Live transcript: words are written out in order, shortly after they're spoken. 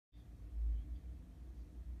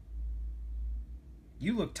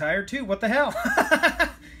You look tired too. What the hell?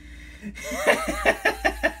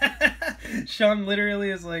 Sean literally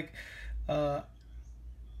is like, well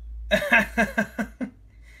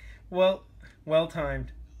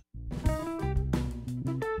timed.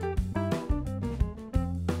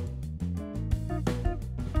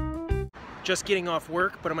 Just getting off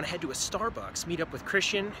work, but I'm gonna head to a Starbucks, meet up with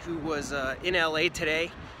Christian, who was in LA today,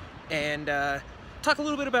 and talk a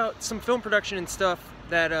little bit about some film production and stuff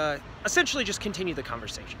that essentially just continue the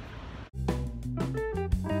conversation.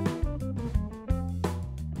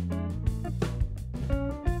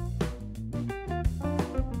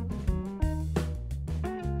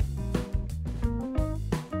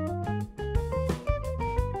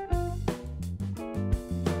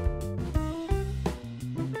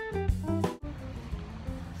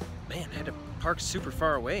 Man, I had to park super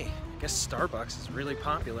far away. I guess Starbucks is really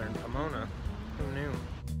popular in Pomona. Who knew?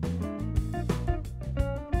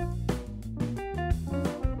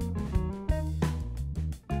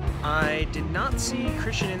 I did not see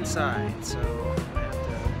Christian inside, so I have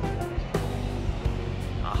to...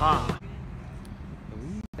 Aha! I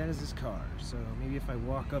believe that is his car, so maybe if I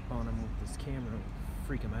walk up on him with this camera, it'll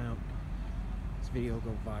freak him out. This video will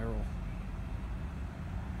go viral.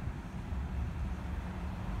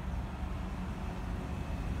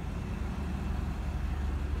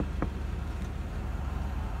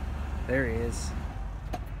 There he is.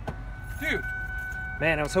 Dude!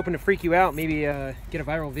 Man, I was hoping to freak you out, maybe get a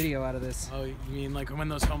viral video out of this. Oh, you mean like when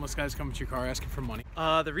those homeless guys come to your car asking for money?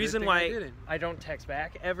 The reason why I don't text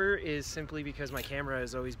back ever is simply because my camera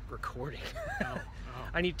is always recording. Oh.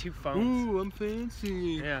 I need two phones. Ooh, I'm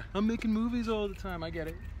fancy. Yeah. I'm making movies all the time, I get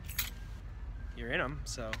it. You're in them,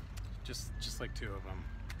 so. Just like two of them.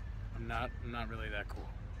 I'm not really that cool.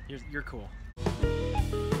 You're cool.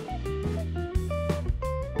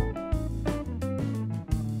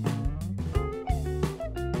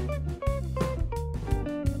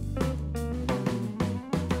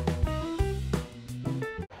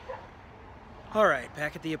 Alright,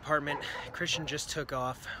 back at the apartment. Christian just took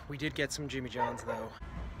off. We did get some Jimmy John's though.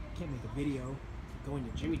 Can't make a video going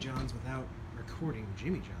to Jimmy John's without recording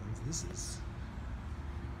Jimmy John's. This is...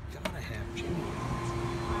 gotta have Jimmy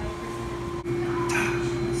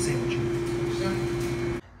John's.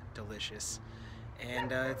 Sandwich. Delicious.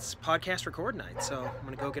 And it's podcast record night, so I'm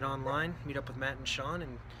gonna go get online, meet up with Matt and Sean,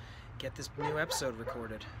 and get this new episode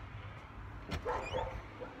recorded.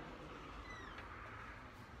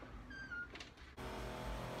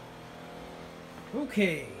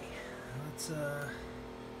 Okay, let's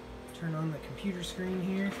turn on the computer screen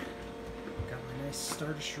here. Got my nice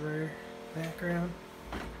Star Destroyer background,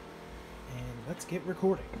 and let's get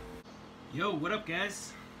recording. Yo, what up,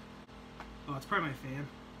 guys? Oh, it's probably my fan.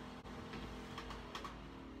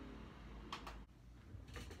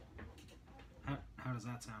 How does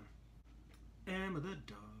that sound? Emma the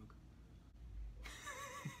dog.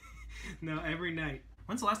 No, every night.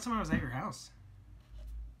 When's the last time I was at your house?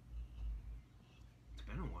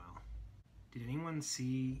 Been a while. Did anyone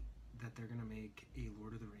see that they're gonna make a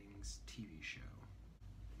Lord of the Rings TV show?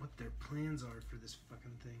 What their plans are for this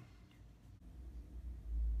fucking thing?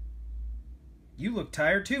 You look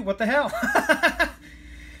tired too. What the hell?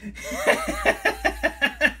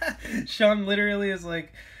 Sean literally is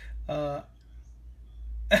like,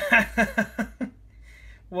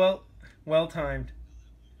 well timed.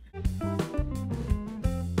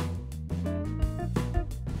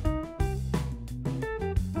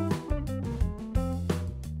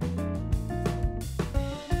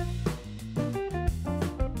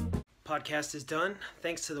 Podcast is done.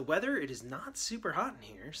 Thanks to the weather, it is not super hot in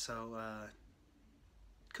here, so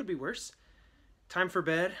could be worse. Time for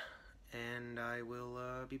bed, and I will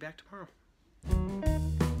be back tomorrow.